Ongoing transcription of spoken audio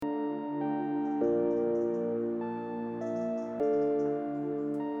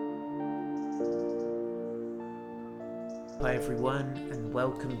Hi everyone, and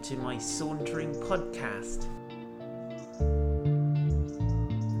welcome to my Sauntering podcast.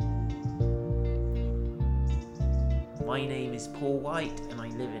 My name is Paul White and I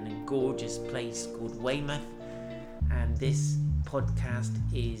live in a gorgeous place called Weymouth, and this podcast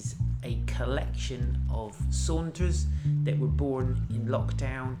is a collection of saunters that were born in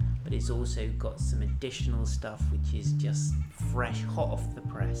lockdown, but it's also got some additional stuff which is just fresh, hot off the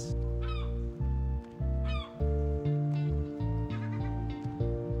press.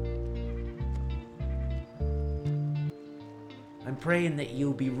 I'm praying that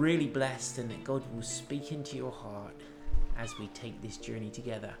you'll be really blessed and that God will speak into your heart as we take this journey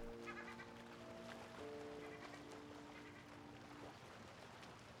together.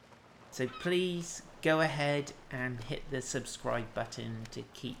 So please go ahead and hit the subscribe button to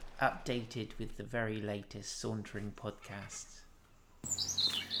keep updated with the very latest Sauntering podcasts.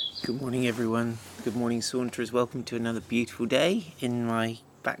 Good morning everyone, good morning Saunterers, welcome to another beautiful day in my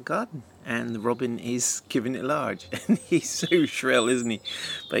back garden, and the robin is giving it large and he's so shrill, isn't he?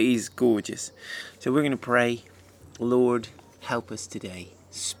 But he's gorgeous. So we're going to pray. Lord, help us today,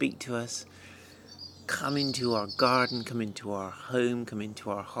 speak to us, come into our garden, come into our home, come into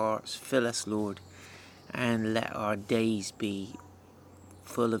our hearts, fill us, Lord, and let our days be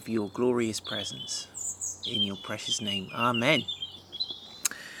full of your glorious presence, in your precious name, amen.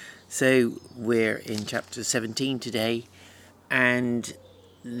 So we're in chapter 17 today, and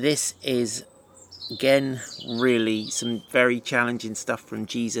this is, again, really some very challenging stuff from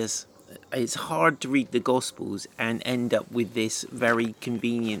Jesus. It's hard to read the Gospels and end up with this very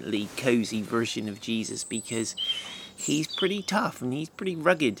conveniently cozy version of Jesus, because he's pretty tough and he's pretty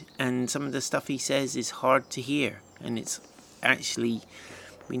rugged, and some of the stuff he says is hard to hear, and it's actually,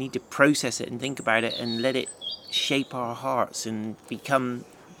 we need to process it and think about it and let it shape our hearts and become,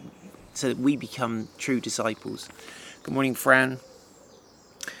 so that we become true disciples. Good morning, Fran.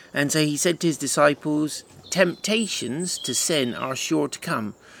 And so he said to his disciples, temptations to sin are sure to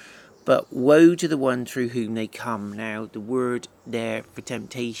come, but woe to the one through whom they come. Now, the word there for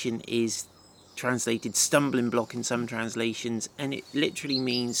temptation is translated stumbling block in some translations, and it literally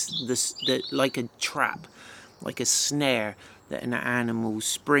means like a trap, like a snare that an animal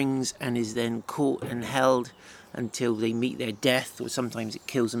springs and is then caught and held until they meet their death, or sometimes it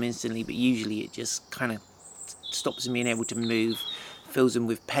kills them instantly, but usually it just kind of stops them being able to move, fills them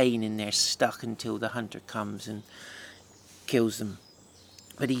with pain, and they're stuck until the hunter comes and kills them.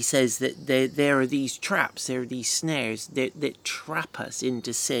 But he says that there are these traps, there are these snares that trap us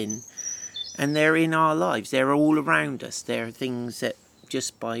into sin, and they're in our lives, they're all around us. They're things that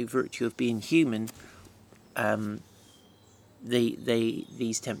just by virtue of being human,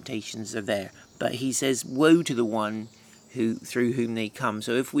 these temptations are there. But he says, woe to the one through whom they come.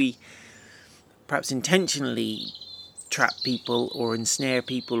 So if we perhaps intentionally trap people or ensnare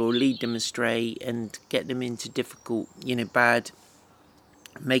people or lead them astray and get them into difficult,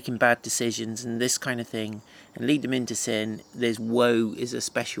 making bad decisions and this kind of thing, and lead them into sin, there's woe is a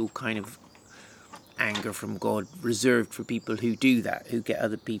special kind of anger from God reserved for people who do that, who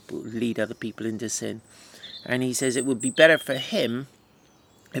lead other people into sin. And he says it would be better for him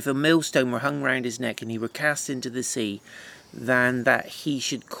if a millstone were hung round his neck and he were cast into the sea, than that he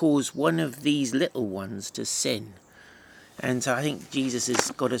should cause one of these little ones to sin. And so I think Jesus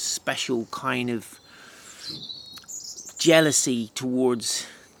has got a special kind of jealousy towards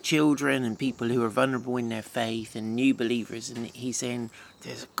children and people who are vulnerable in their faith and new believers. And he's saying,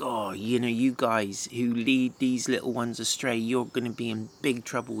 there's God, you guys who lead these little ones astray, you're going to be in big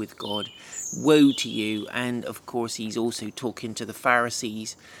trouble with God. Woe to you. And of course, he's also talking to the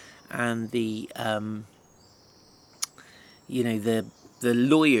Pharisees and the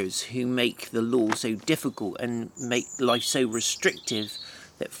lawyers who make the law so difficult and make life so restrictive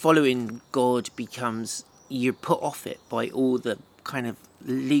that following God becomes, you're put off it by all the kind of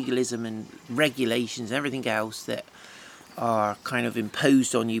legalism and regulations and everything else that are kind of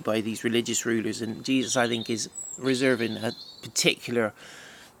imposed on you by these religious rulers. And Jesus, I think, is reserving a particular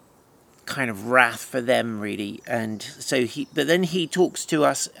kind of wrath for them, really. And so but then he talks to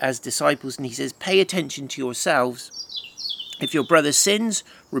us as disciples and he says, pay attention to yourselves. If your brother sins,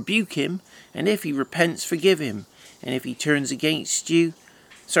 rebuke him, and if he repents, forgive him. And if he sins against you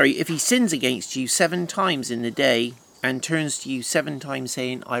 7 times in the day and turns to you 7 times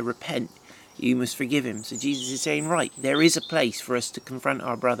saying, I repent, you must forgive him. So Jesus is saying, right, there is a place for us to confront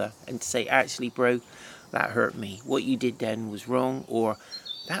our brother and to say, actually, bro, that hurt me. What you did then was wrong, or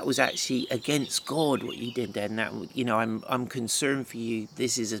that was actually against God, what you did then. That, I'm concerned for you.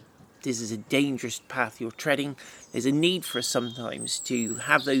 This is a dangerous path you're treading. There's a need for us sometimes to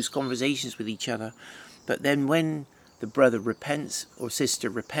have those conversations with each other. But then when the brother repents or sister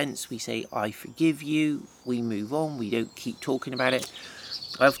repents, we say, I forgive you. We move on. We don't keep talking about it.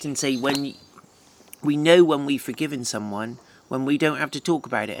 I often say we know when we've forgiven someone, when we don't have to talk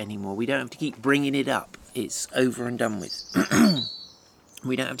about it anymore. We don't have to keep bringing it up. It's over and done with.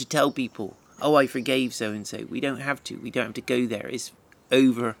 We don't have to tell people, oh, I forgave so-and-so. We don't have to. We don't have to go there. It's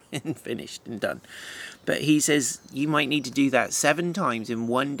over and finished and done. But he says you might need to do that 7 times in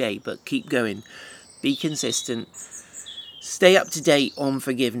one day, but keep going. Be consistent. Stay up to date on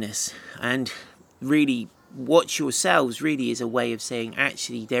forgiveness. And really watch yourselves really is a way of saying,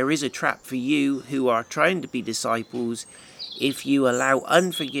 actually, there is a trap for you who are trying to be disciples. If you allow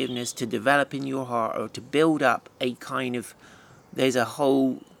unforgiveness to develop in your heart or to build up a kind of, there's a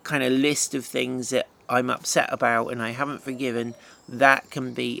whole kind of list of things that I'm upset about and I haven't forgiven, that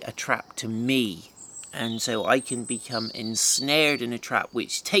can be a trap to me. And so I can become ensnared in a trap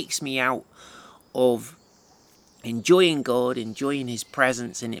which takes me out of enjoying God, enjoying his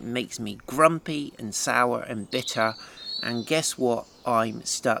presence, and it makes me grumpy and sour and bitter. And guess what? I'm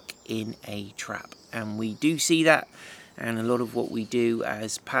stuck in a trap. And we do see that. And a lot of what we do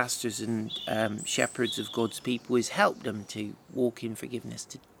as pastors and shepherds of God's people is help them to walk in forgiveness,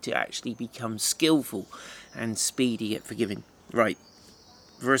 to actually become skillful and speedy at forgiving. Right.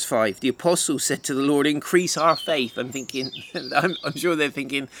 Verse 5, the apostles said to the Lord, increase our faith. I'm thinking, I'm sure they're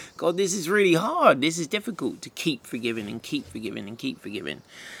thinking, God, this is really hard. This is difficult to keep forgiving and keep forgiving and keep forgiving.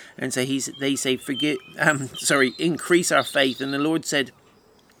 And so they say, increase our faith. And the Lord said,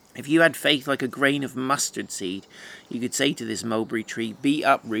 if you had faith like a grain of mustard seed, you could say to this mulberry tree, be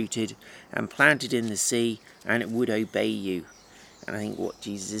uprooted and planted in the sea, and it would obey you. And I think what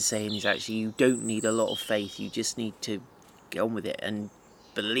Jesus is saying is actually you don't need a lot of faith. You just need to get on with it and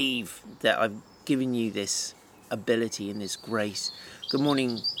believe that I've given you this ability and this grace. Good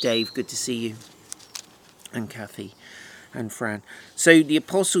morning, Dave. Good to see you. And Kathy and Fran. So the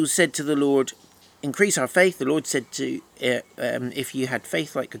apostles said to the Lord, increase our faith. The Lord said to, if you had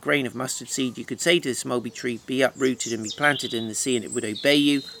faith like a grain of mustard seed, you could say to this mulberry tree, be uprooted and be planted in the sea, and it would obey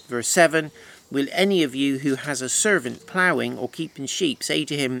you. Verse 7, will any of you who has a servant ploughing or keeping sheep say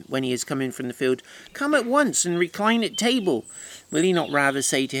to him when he is coming from the field, come at once and recline at table? Will he not rather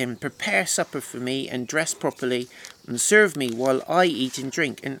say to him, prepare supper for me and dress properly and serve me while I eat and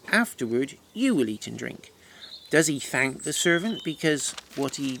drink, and afterward you will eat and drink? Does he thank the servant because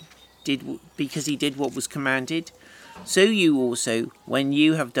he did what was commanded? So you also, when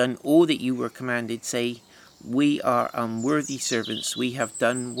you have done all that you were commanded, say, we are unworthy servants. We have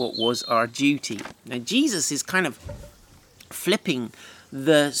done what was our duty. Now Jesus is kind of flipping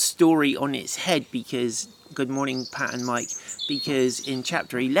the story on its head because, good morning Pat and Mike, because in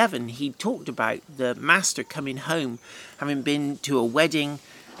chapter 11 he talked about the master coming home, having been to a wedding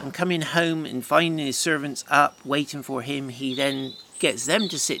and coming home and finding his servants up waiting for him. He then gets them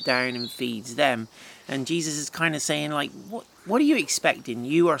to sit down and feeds them. And Jesus is kind of saying, like, what are you expecting?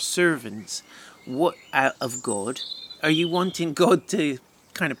 You are servants. What out of God? Are you wanting God to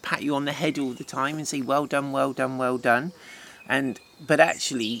kind of pat you on the head all the time and say, well done, well done, well done? But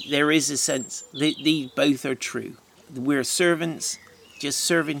actually, there is a sense that these both are true. We're servants. Just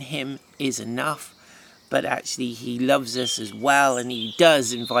serving him is enough. But actually, he loves us as well, and he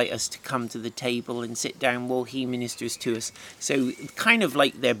does invite us to come to the table and sit down while he ministers to us. So kind of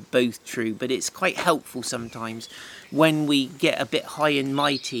like they're both true, but it's quite helpful sometimes when we get a bit high and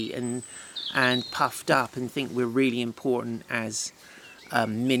mighty and puffed up and think we're really important as a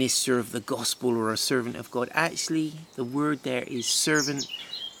minister of the gospel or a servant of God. Actually, the word there is servant.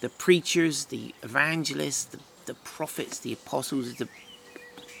 The preachers, the evangelists, the prophets, the apostles, the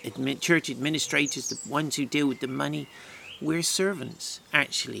church administrators, the ones who deal with the money, we're servants,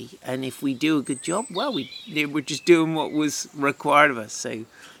 actually. And if we do a good job, well, we're just doing what was required of us. So,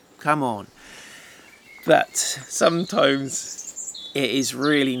 come on. But sometimes it is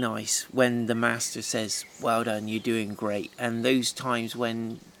really nice when the master says, well done, you're doing great. And those times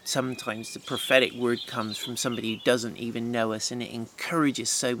when sometimes the prophetic word comes from somebody who doesn't even know us, and it encourages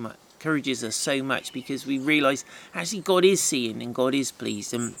us so much because we realise actually God is seeing and God is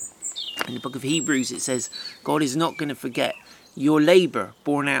pleased. And in the book of Hebrews it says God is not going to forget your labour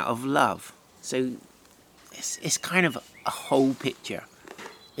born out of love. So it's kind of a whole picture.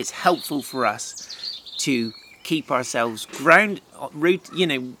 It's helpful for us to keep ourselves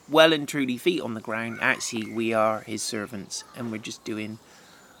well and truly feet on the ground. Actually, we are his servants and we're just doing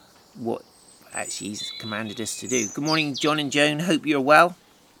what actually he's commanded us to do. Good morning, John and Joan. Hope you're well.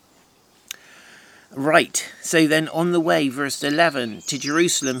 Right, so then on the way, verse 11, to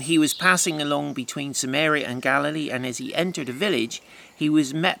Jerusalem, he was passing along between Samaria and Galilee, and as he entered a village, he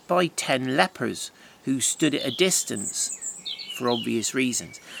was met by 10 lepers, who stood at a distance, for obvious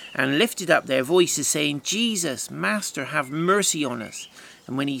reasons, and lifted up their voices, saying, Jesus, Master, have mercy on us.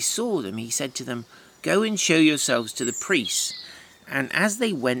 And when he saw them, he said to them, Go and show yourselves to the priests. And as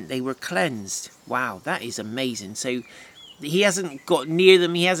they went, they were cleansed. Wow, that is amazing. So he hasn't got near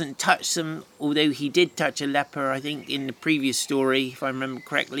them, he hasn't touched them, although he did touch a leper, I think, in the previous story, if I remember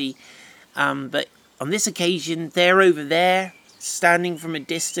correctly. But on this occasion, they're over there, standing from a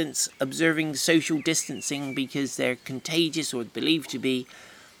distance, observing social distancing because they're contagious or believed to be.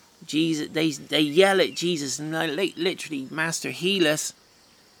 Jesus, they yell at Jesus and they literally, Master, heal us.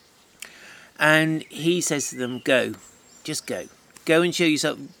 And he says to them, go, just go and show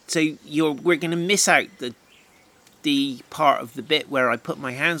yourself. So we're going to miss out the part of the bit where I put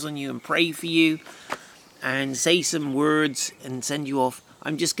my hands on you and pray for you and say some words and send you off.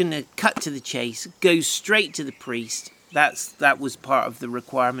 I'm just going to cut to the chase, go straight to the priest. That was part of the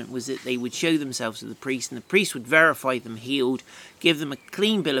requirement, was that they would show themselves to the priest, and the priest would verify them healed, give them a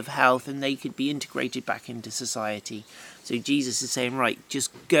clean bill of health, and they could be integrated back into society. So Jesus is saying, right,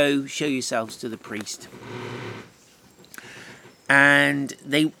 just go show yourselves to the priest. And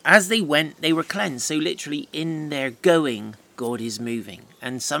as they went, they were cleansed. So literally in their going, God is moving.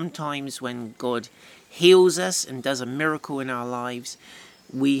 And sometimes when God heals us and does a miracle in our lives,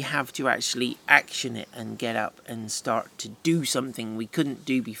 we have to actually action it and get up and start to do something we couldn't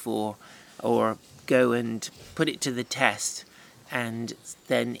do before, or go and put it to the test. And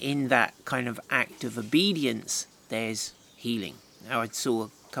then in that kind of act of obedience, there's healing. Now, I saw a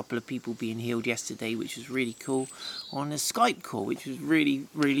couple of people being healed yesterday, which was really cool, on a Skype call, which was really,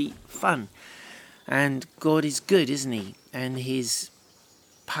 really fun. And God is good, isn't he? And his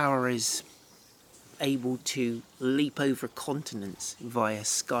power is able to leap over continents via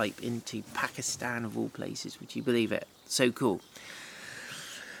Skype into Pakistan of all places. Would you believe it? So cool.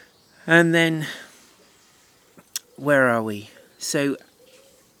 And then where are we? So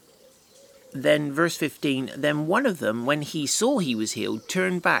then verse 15, then one of them, when he saw he was healed,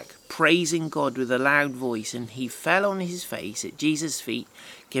 turned back, praising God with a loud voice, and he fell on his face at Jesus' feet,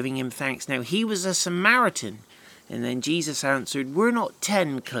 giving him thanks. Now he was a Samaritan. And then Jesus answered, were not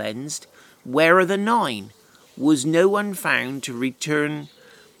 10 cleansed? Where are the 9? Was no one found to return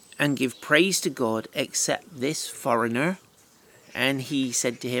and give praise to God except this foreigner? And he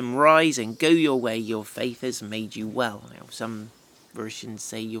said to him, rise and go your way, your faith has made you well. Now some versions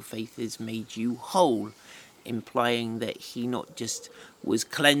say your faith has made you whole, implying that he not just was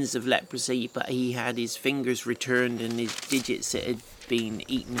cleansed of leprosy, but he had his fingers returned and his digits that had been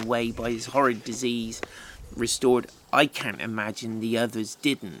eaten away by his horrid disease restored. I can't imagine the others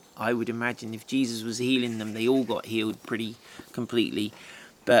didn't. I would imagine if Jesus was healing them, they all got healed pretty completely.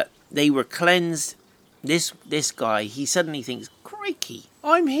 But they were cleansed. This guy, he suddenly thinks, crikey,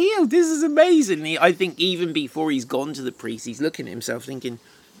 I'm healed. This is amazing. I think even before he's gone to the priest, he's looking at himself thinking,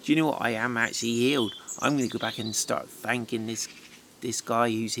 do you know what? I am actually healed. I'm going to go back and start thanking this guy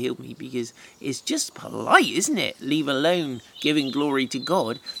who's healed me, because it's just polite, isn't it? Leave alone giving glory to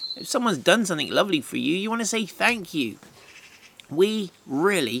God. If someone's done something lovely for you, you want to say thank you. We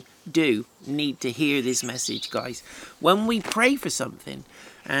really do need to hear this message, guys. When we pray for something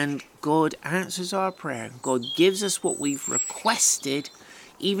and God answers our prayer, God gives us what we've requested,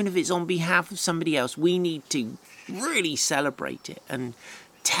 even if it's on behalf of somebody else, we need to really celebrate it and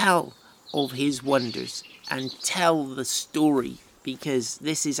tell of his wonders and tell the story, because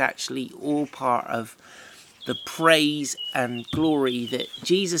this is actually all part of the praise and glory that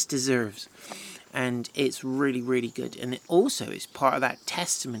Jesus deserves. And it's really, really good. And it also is part of that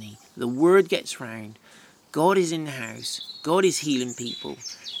testimony. The word gets round. God is in the house. God is healing people.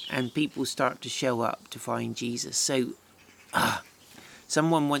 And people start to show up to find Jesus. So,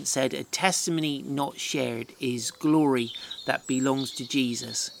 someone once said, a testimony not shared is glory that belongs to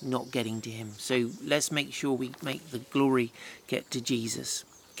Jesus, not getting to him. So let's make sure we make the glory get to Jesus.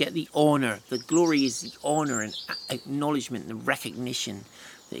 Get the honour. The glory is the honour and acknowledgement and recognition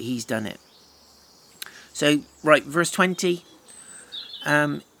that he's done it. So, right, verse 20.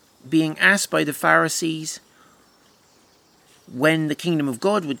 Being asked by the Pharisees when the kingdom of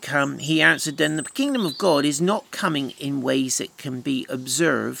God would come, he answered them, the kingdom of God is not coming in ways that can be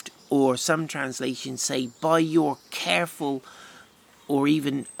observed, or some translations say by your careful or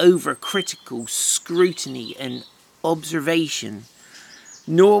even overcritical scrutiny and observation.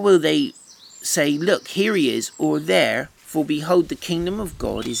 Nor will they say, look, here he is, or there, for behold, the kingdom of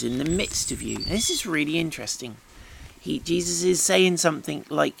God is in the midst of you. This is really interesting. Jesus is saying something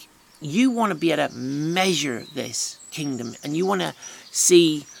like, you want to be able to measure this kingdom, and you want to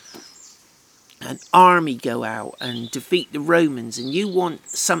see an army go out and defeat the Romans, and you want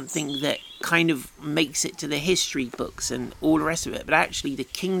something that kind of makes it to the history books and all the rest of it. But actually the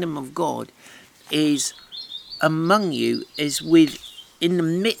kingdom of God is among you, is in the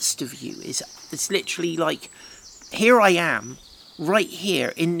midst of you. It's literally like, here I am, right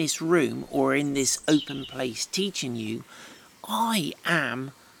here in this room or in this open place teaching you. I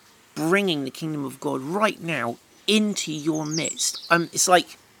am bringing the kingdom of God right now into your midst. It's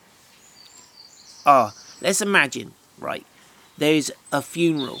like, let's imagine, right, there's a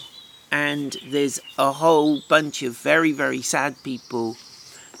funeral and there's a whole bunch of very, very sad people.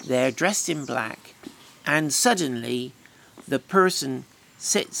 They're dressed in black, and suddenly the person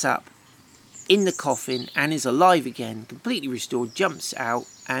sits up in the coffin and is alive again, completely restored, jumps out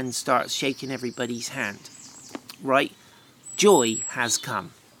and starts shaking everybody's hand, right? Joy has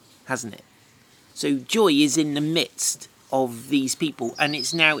come, hasn't it? So joy is in the midst of these people, and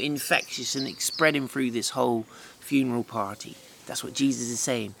it's now infectious and it's spreading through this whole funeral party. That's what Jesus is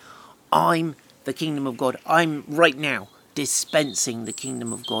saying. I'm the kingdom of God. I'm right now dispensing the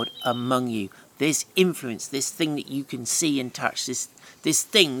kingdom of God among you. This influence, this thing that you can see and touch, this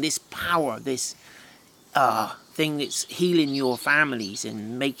thing, this power, this thing that's healing your families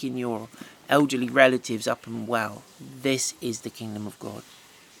and making your elderly relatives up and well. This is the kingdom of God.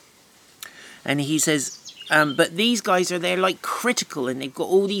 And he says, but these guys are there like critical, and they've got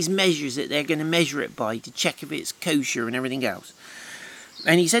all these measures that they're going to measure it by to check if it's kosher and everything else.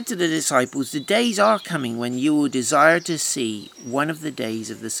 And he said to the disciples, the days are coming when you will desire to see one of the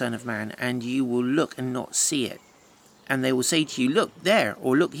days of the Son of Man, and you will look and not see it. And they will say to you, look there,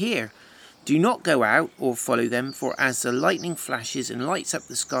 or look here. Do not go out or follow them, for as the lightning flashes and lights up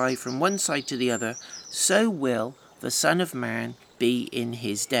the sky from one side to the other, so will the Son of Man be in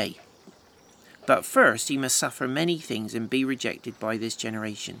his day. But first he must suffer many things and be rejected by this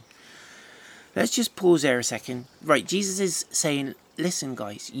generation. Let's just pause there a second. Right, Jesus is saying, listen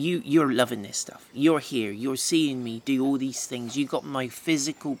guys, you're loving this stuff. You're here, you're seeing me do all these things. You got my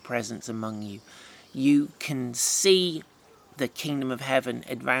physical presence among you. You can see the kingdom of heaven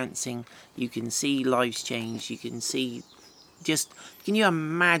advancing. You can see lives change. You can see can you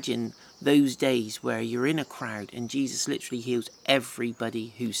imagine those days where you're in a crowd and Jesus literally heals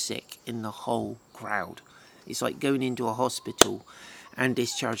everybody who's sick in the whole crowd? It's like going into a hospital and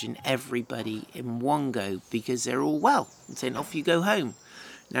discharging everybody in one go because they're all well and saying, off you go home.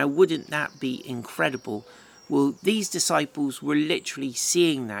 Now, wouldn't that be incredible? Well, these disciples were literally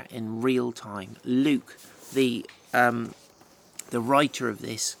seeing that in real time. Luke, the writer of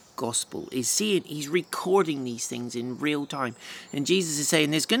this gospel, he's recording these things in real time. And Jesus is saying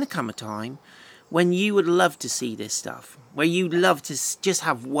there's going to come a time when you would love to see this stuff, where you'd love to just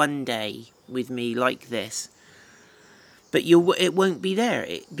have one day with me like this. But it won't be there,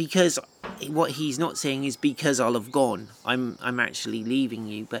 because what he's not saying is because I'll have gone, I'm actually leaving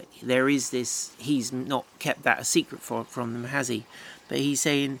you. But there is this, he's not kept that a secret from them, has he? But he's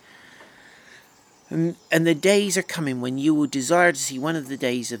saying, and the days are coming when you will desire to see one of the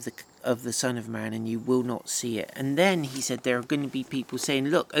days of the Son of Man, and you will not see it. And then he said there are going to be people saying,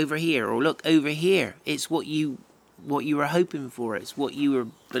 look over here, or look over here. It's what you were hoping for. It's what you were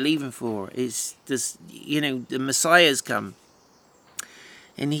believing for. It's this, the Messiah's come.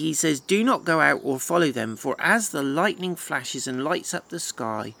 And he says, do not go out or follow them, for as the lightning flashes and lights up the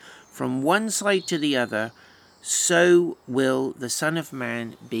sky from one side to the other, so will the Son of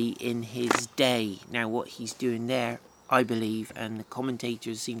Man be in his day. Now, what he's doing there, I believe, and the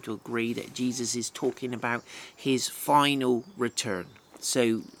commentators seem to agree, that Jesus is talking about his final return.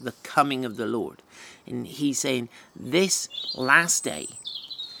 So the coming of the Lord. And he's saying this last day,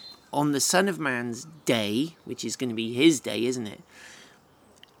 on the Son of Man's day, which is going to be his day, isn't it?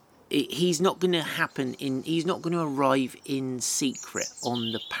 He's not going to arrive in secret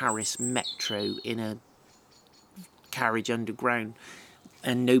on the Paris metro in a carriage underground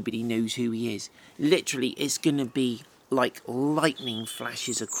and nobody knows who he is. Literally, it's going to be like lightning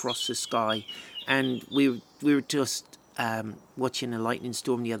flashes across the sky. And we were just watching a lightning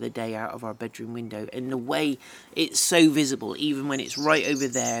storm the other day out of our bedroom window, and the way it's so visible, even when it's right over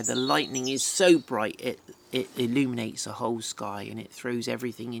there, the lightning is so bright, it illuminates the whole sky, and it throws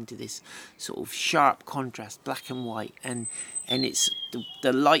everything into this sort of sharp contrast, black and white, and it's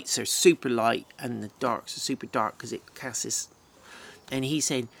the lights are super light and the darks are super dark because it casts this. And he's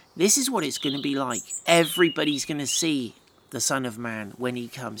saying this is what it's going to be like. Everybody's going to see the Son of Man when he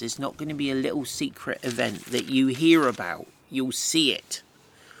comes. It's not going to be a little secret event that you hear about. You'll see it.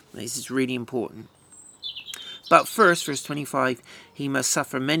 This is really important. But first, verse 25, he must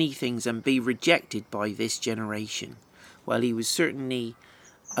suffer many things and be rejected by this generation. Well, he was certainly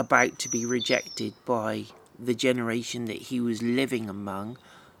about to be rejected by the generation that he was living among,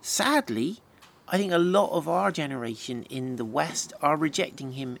 sadly, I think a lot of our generation in the West are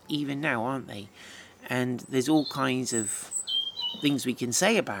rejecting him even now, aren't they? And there's all kinds of things we can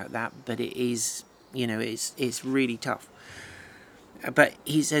say about that, but it is, it's really tough. But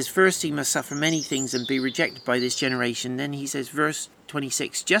he says, first he must suffer many things and be rejected by this generation. Then he says, verse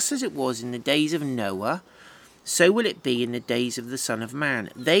 26, just as it was in the days of Noah, so will it be in the days of the Son of Man.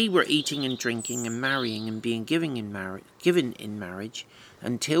 They were eating and drinking and marrying and being given in marriage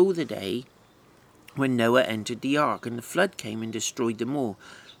until the day when Noah entered the ark, and the flood came and destroyed them all.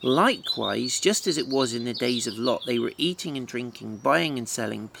 Likewise, just as it was in the days of Lot, they were eating and drinking, buying and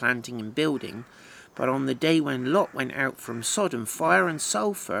selling, planting and building. But on the day when Lot went out from Sodom, fire and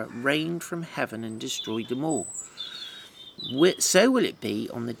sulphur rained from heaven and destroyed them all. So will it be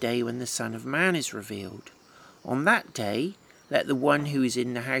on the day when the Son of Man is revealed. On that day, let the one who is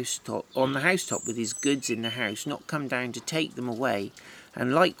on the housetop with his goods in the house not come down to take them away,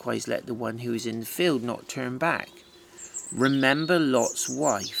 and likewise let the one who is in the field not turn back. Remember Lot's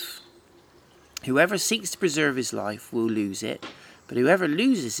wife. Whoever seeks to preserve his life will lose it, but whoever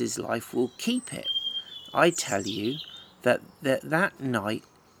loses his life will keep it. I tell you in that night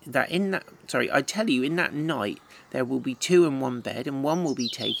there will be two in one bed, and one will be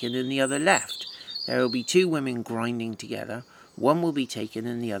taken and the other left. There will be two women grinding together, one will be taken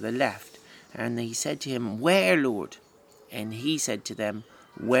and the other left. And they said to him, Where, Lord? And he said to them,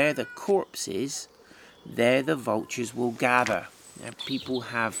 Where the corpse is, there the vultures will gather. Now, people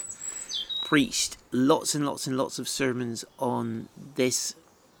have preached lots and lots and lots of sermons on this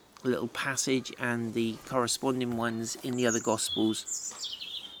little passage and the corresponding ones in the other Gospels.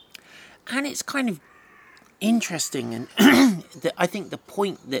 And it's kind of interesting, and I think the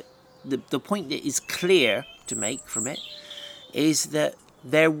point that is clear to make from it is that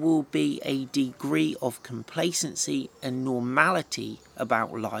there will be a degree of complacency and normality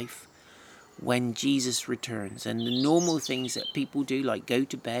about life when Jesus returns. And the normal things that people do, like go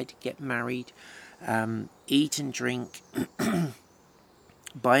to bed, get married, eat and drink,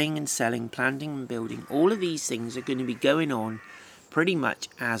 buying and selling, planting and building, all of these things are going to be going on pretty much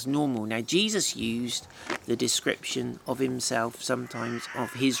as normal. Now, Jesus used the description of himself sometimes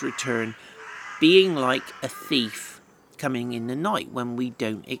of his return being like a thief coming in the night when we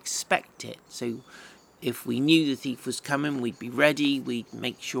don't expect it. So if we knew the thief was coming, we'd be ready. We'd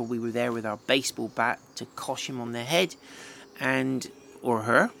make sure we were there with our baseball bat to cosh him on the head, or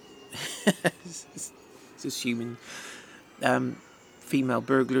her. It's assuming female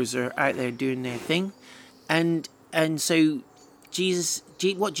burglars are out there doing their thing, and so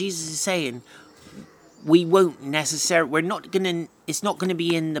what Jesus is saying, it's not going to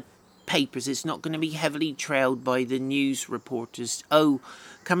be in the papers, it's not going to be heavily trailed by the news reporters. Oh,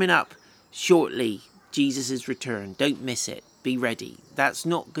 coming up shortly, Jesus' return, don't miss it, be ready. That's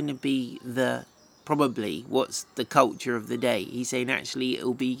not going to be probably what's the culture of the day. He's saying actually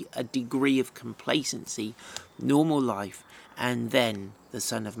it'll be a degree of complacency, normal life, and then the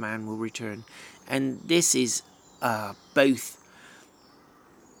Son of Man will return. And this is both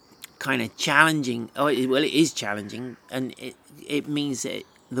kind of challenging. It is challenging, and it means that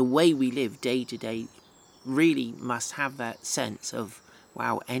the way we live day to day really must have that sense of,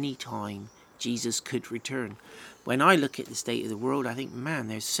 wow, any time Jesus could return. When I look at the state of the world, I think, man,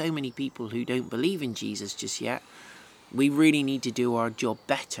 there's so many people who don't believe in Jesus just yet. We really need to do our job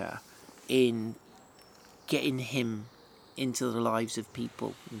better in getting him into the lives of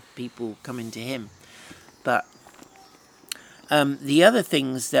people coming to him. But the other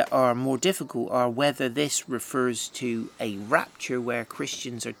things that are more difficult are whether this refers to a rapture where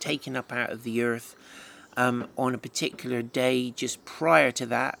Christians are taken up out of the earth on a particular day just prior to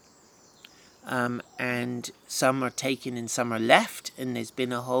that, and some are taken and some are left, and there's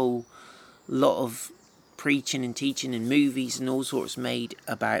been a whole lot of preaching and teaching and movies and all sorts made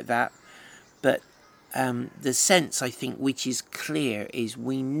about that. But the sense, I think, which is clear, is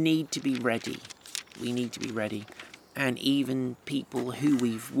we need to be ready. We need to be ready. And even people who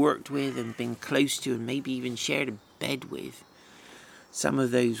we've worked with and been close to and maybe even shared a bed with, some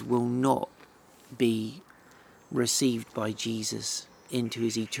of those will not be received by Jesus into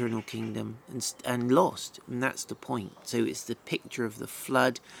his eternal kingdom and lost. And that's the point. So it's the picture of the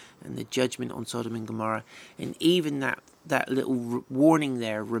flood and the judgment on Sodom and Gomorrah. And even that little warning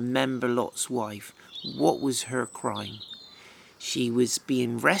there, remember Lot's wife. What was her crime? She was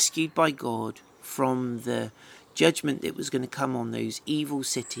being rescued by God from the judgment that was going to come on those evil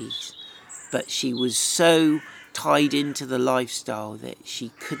cities. But she was so tied into the lifestyle that she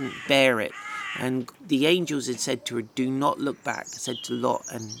couldn't bear it. And the angels had said to her, do not look back. Said to Lot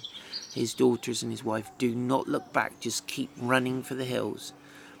and his daughters and his wife, do not look back, just keep running for the hills.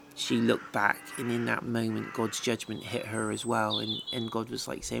 she looked back, and in that moment God's judgment hit her as well, and God was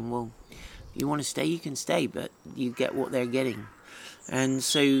like saying, well, if you want to stay, you can stay, but you get what they're getting. And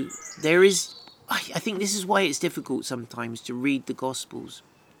so there is, I think this is why it's difficult sometimes to read the Gospels,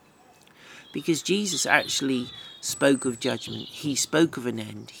 because Jesus actually spoke of judgment. He spoke of an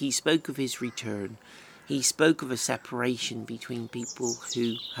end. He spoke of his return. He spoke of a separation between people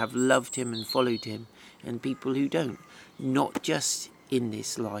who have loved him and followed him and people who don't. Not just in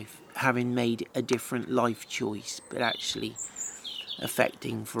this life, having made a different life choice, but actually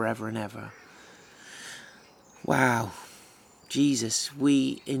affecting forever and ever. Wow. Jesus,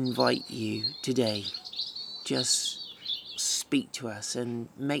 we invite you today. Just speak to us and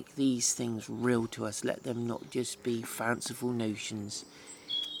make these things real to us. Let them not just be fanciful notions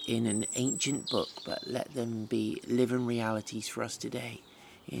in an ancient book, but let them be living realities for us today.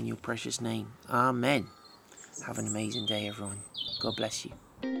 In your precious name. Amen. Have an amazing day, everyone. God bless you.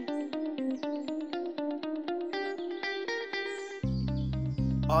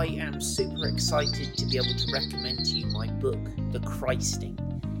 I am super excited to be able to recommend to you my book, The Christing.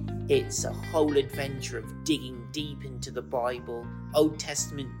 It's a whole adventure of digging deep into the Bible, Old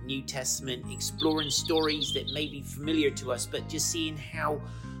Testament, New Testament, exploring stories that may be familiar to us, but just seeing how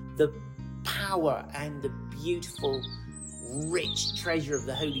the power and the beautiful, rich treasure of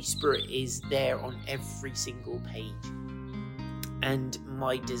the Holy Spirit is there on every single page. And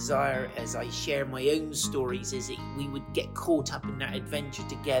my desire as I share my own stories is that we would get caught up in that adventure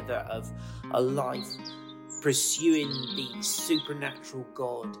together of a life pursuing the supernatural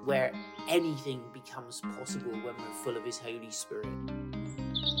God, where anything becomes possible when we're full of his Holy Spirit.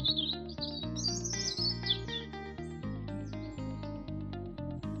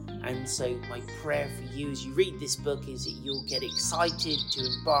 And so my prayer for you as you read this book is that you'll get excited to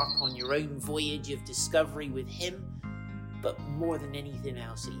embark on your own voyage of discovery with him, but more than anything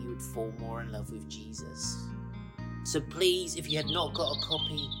else, that you would fall more in love with Jesus. So please, if you have not got a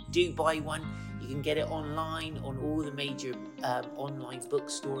copy, do buy one. You can get it online on all the major online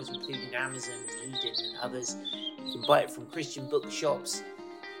bookstores, including Amazon, Eden and others. You can buy it from Christian bookshops,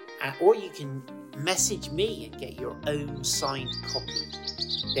 or you can message me and get your own signed copy.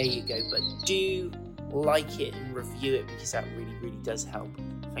 There you go. But do like it and review it, because that really, really does help.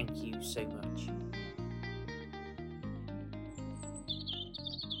 Thank you so much.